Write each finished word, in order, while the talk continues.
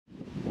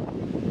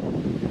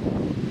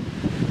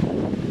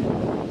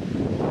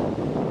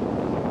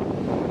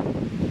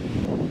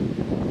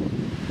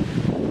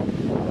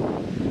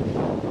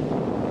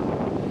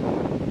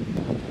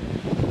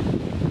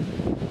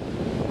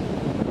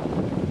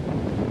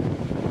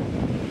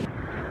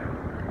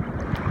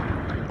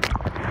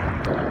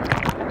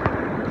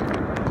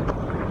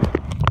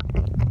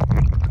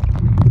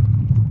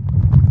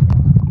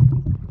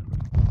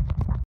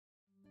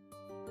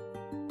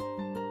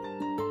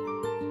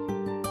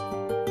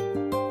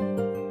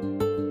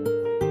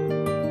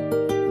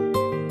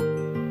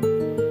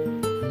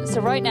So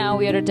right now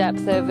we're at a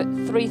depth of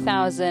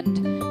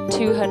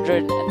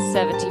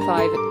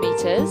 3,275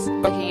 meters,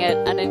 looking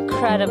at an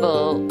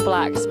incredible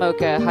black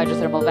smoker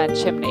hydrothermal vent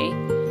chimney.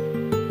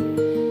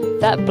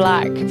 That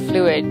black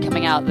fluid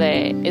coming out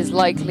there is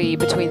likely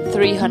between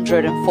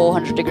 300 and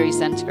 400 degrees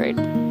centigrade.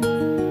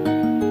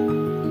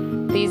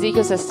 These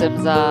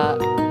ecosystems are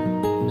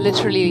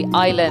literally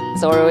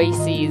islands or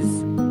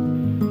oases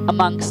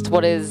amongst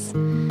what is,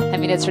 I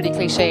mean, it's really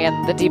cliche,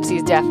 and the deep sea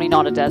is definitely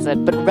not a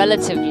desert, but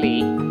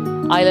relatively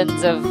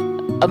islands of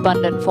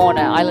abundant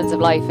fauna, islands of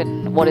life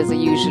in what is a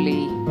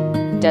usually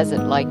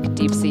desert-like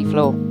deep sea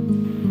floor.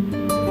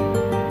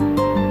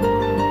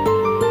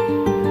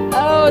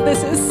 Oh,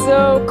 this is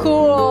so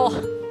cool!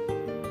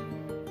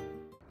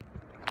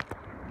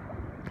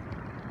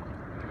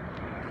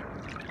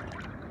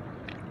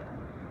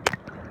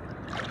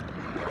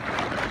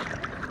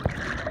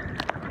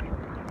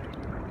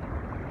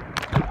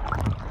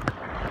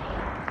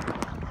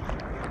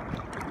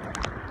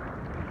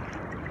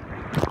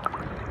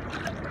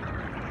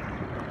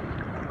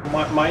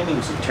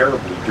 Mining's a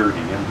terribly dirty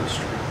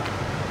industry,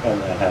 and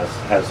that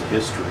has a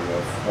history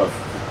of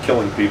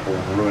killing people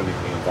and ruining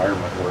the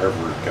environment wherever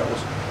it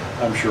goes.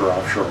 I'm sure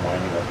offshore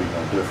mining will be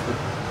no different.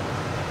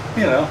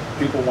 You know,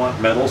 people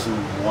want metals and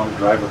want to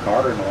drive a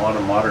car and want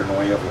a modern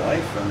way of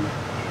life, and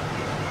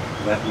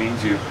that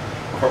means you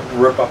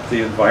rip up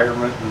the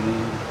environment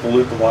and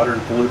pollute the water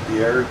and pollute the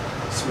air,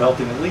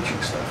 smelting and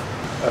leaching stuff.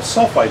 A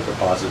sulfide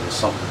deposit is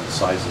something the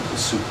size of the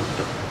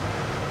Superdome,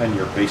 and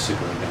you're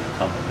basically going to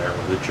come in there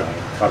with a giant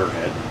cutter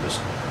head and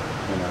just,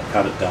 you know,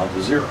 cut it down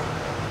to zero.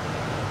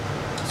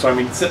 So I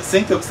mean,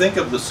 think of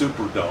the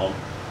Superdome,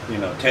 you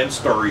know, 10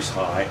 stories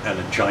high and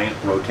a giant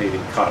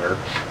rotating cutter,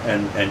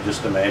 and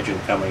just imagine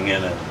coming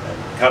in and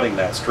cutting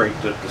that straight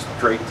to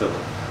the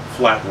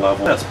flat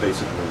level. That's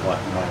basically what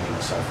mining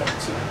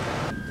sulfides is.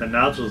 The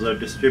nodules are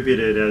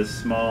distributed as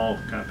small,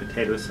 kind of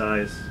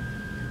potato-sized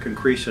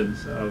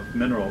concretions of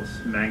minerals,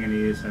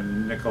 manganese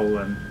and nickel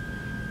and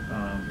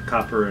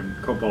copper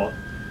and cobalt,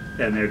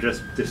 and they're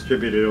just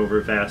distributed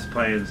over vast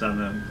plains on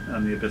the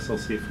abyssal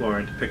seafloor.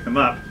 And to pick them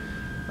up,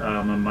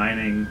 a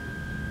mining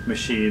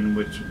machine,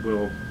 which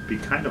will be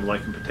kind of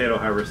like a potato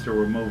harvester,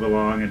 will move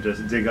along and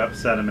just dig up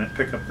sediment,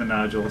 pick up the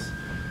nodules.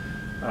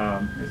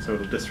 So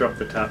it'll disrupt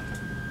the top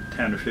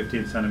 10 or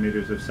 15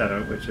 centimeters of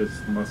sediment, which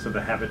is most of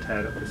the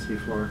habitat of the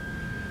seafloor,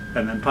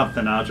 and then pump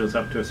the nodules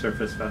up to a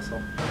surface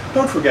vessel.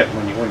 Don't forget,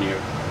 when you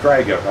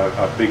drag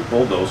a big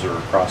bulldozer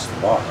across the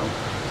bottom,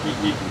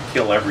 you can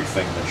kill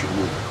everything that you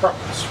move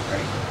across,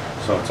 right?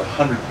 So it's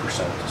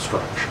 100%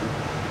 destruction.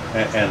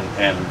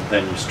 And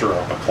then you stir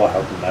up a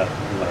cloud, and that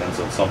lands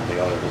on some of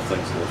the other little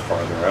things a little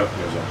farther out.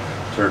 There's a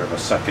sort of a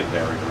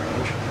secondary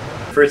range.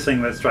 First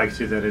thing that strikes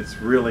you that it's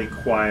really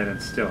quiet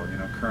and still. You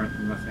know,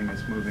 nothing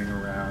is moving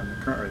around.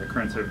 The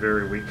currents are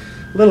very weak.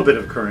 A little bit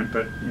of current,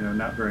 but you know,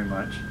 not very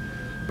much.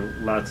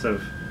 Lots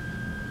of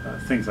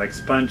things like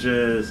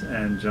sponges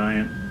and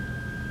giant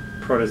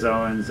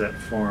protozoans that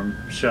form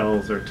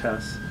shells or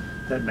tests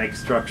that make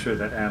structure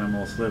that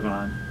animals live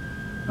on.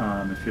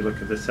 If you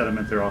look at the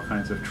sediment, there are all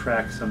kinds of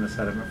tracks on the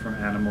sediment from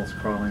animals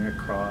crawling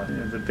across.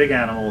 The big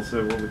animals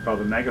are what we call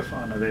the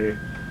megafauna.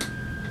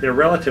 They're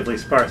relatively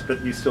sparse,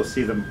 but you still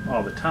see them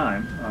all the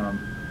time.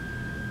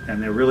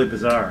 And they're really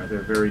bizarre. They're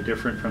very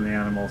different from the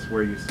animals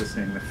we're used to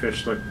seeing. The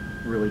fish look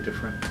really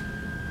different.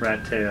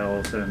 Rat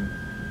tails and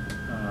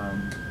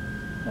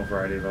a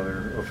variety of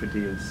other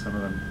ophidiids. Some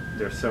of them,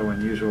 they're so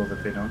unusual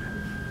that they don't have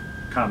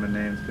common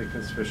names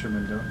because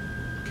fishermen don't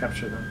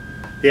capture them.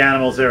 The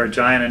animals there are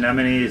giant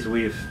anemones.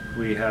 We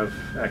have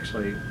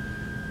actually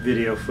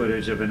video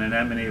footage of an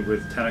anemone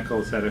with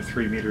tentacles that are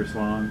 3 meters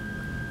long,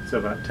 so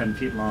about 10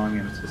 feet long,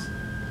 and it's just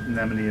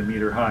anemone a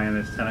meter high, and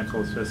its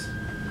tentacles just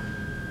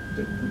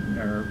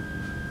are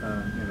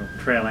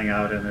trailing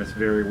out, and there's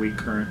very weak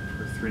current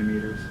for 3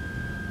 meters.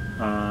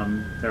 There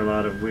are a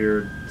lot of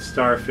weird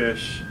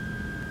starfish,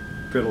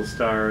 brittle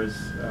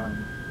stars, a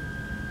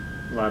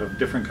lot of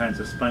different kinds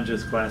of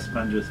sponges, glass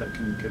sponges that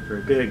can get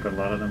very big, but a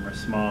lot of them are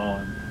small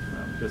and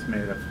just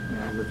made of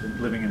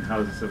living in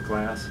houses of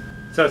glass.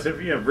 So it's a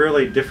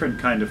really different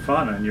kind of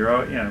fauna,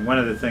 and one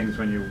of the things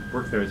when you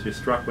work there is you're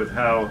struck with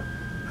how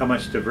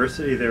much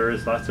diversity there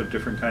is, lots of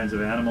different kinds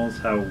of animals,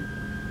 how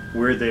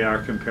weird they are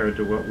compared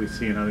to what we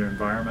see in other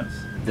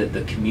environments.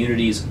 The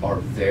communities are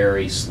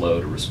very slow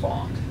to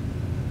respond.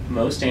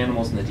 Most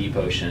animals in the deep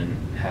ocean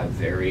have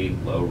very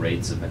low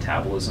rates of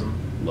metabolism,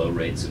 low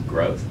rates of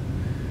growth,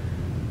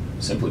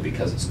 simply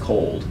because it's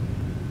cold.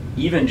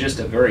 Even just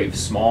a very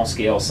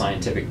small-scale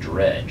scientific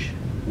dredge,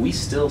 we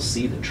still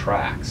see the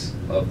tracks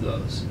of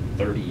those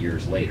 30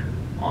 years later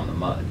on the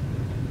mud.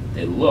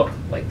 They look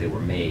like they were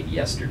made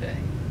yesterday.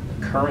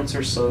 The currents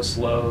are so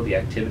slow, the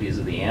activities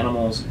of the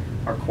animals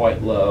are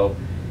quite low,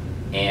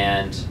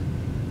 and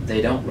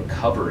they don't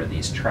recover in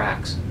these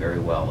tracks very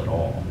well at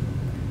all.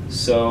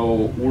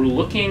 So we're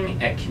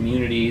looking at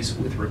communities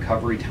with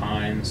recovery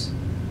times,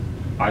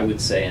 I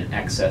would say, in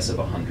excess of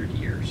 100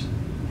 years.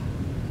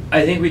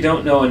 I think we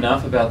don't know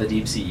enough about the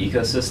deep sea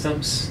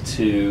ecosystems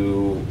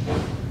to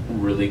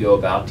really go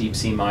about deep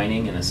sea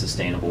mining in a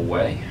sustainable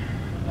way.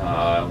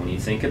 When you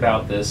think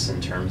about this in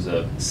terms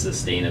of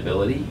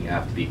sustainability, you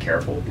have to be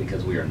careful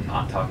because we are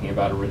not talking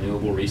about a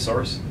renewable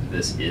resource.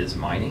 This is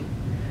mining.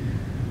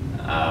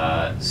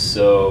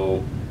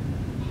 So,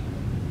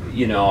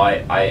 you know,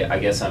 I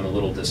guess I'm a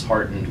little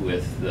disheartened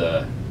with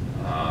the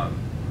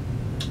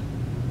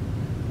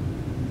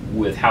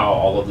with how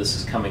all of this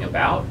is coming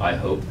about. I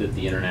hope that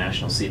the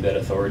International Seabed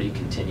Authority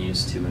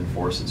continues to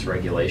enforce its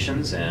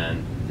regulations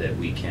and that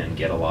we can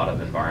get a lot of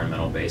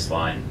environmental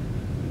baseline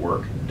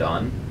work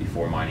done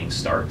before mining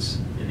starts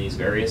in these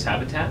various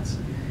habitats.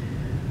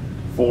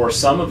 For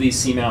some of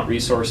these seamount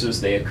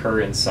resources, they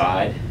occur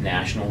inside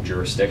national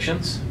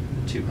jurisdictions,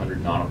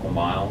 200 nautical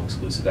mile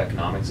exclusive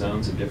economic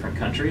zones of different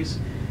countries.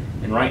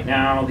 And right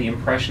now, the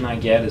impression I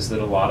get is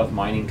that a lot of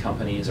mining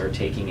companies are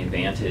taking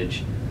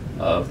advantage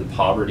of the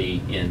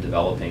poverty in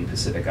developing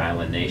Pacific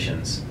Island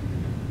nations.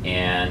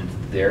 And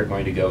they're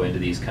going to go into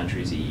these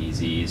countries'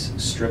 EEZs,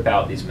 strip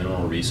out these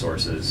mineral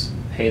resources,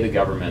 pay the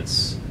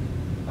governments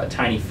a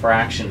tiny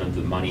fraction of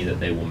the money that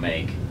they will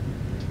make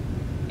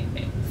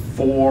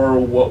for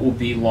what will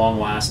be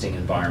long-lasting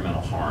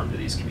environmental harm to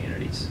these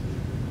communities.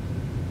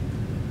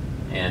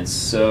 And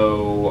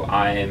so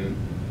I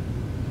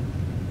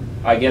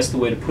guess the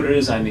way to put it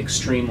is I'm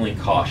extremely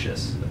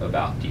cautious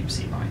about deep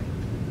sea mining.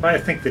 I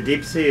think the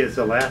deep sea is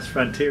the last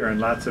frontier in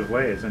lots of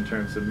ways, in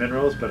terms of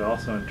minerals, but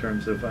also in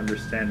terms of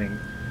understanding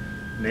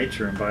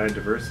nature and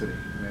biodiversity.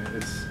 I mean,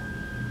 it's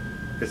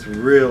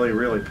really,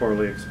 really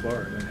poorly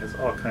explored and has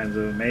all kinds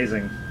of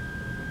amazing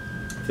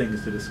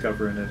things to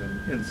discover in it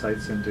and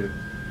insights into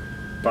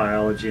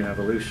biology and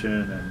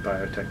evolution and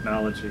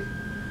biotechnology.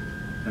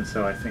 And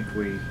so I think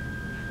we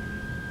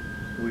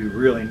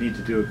really need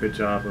to do a good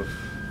job of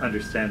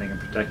understanding and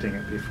protecting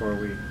it before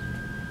we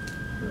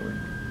really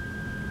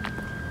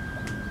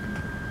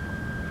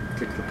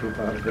kick the poop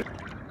out of it.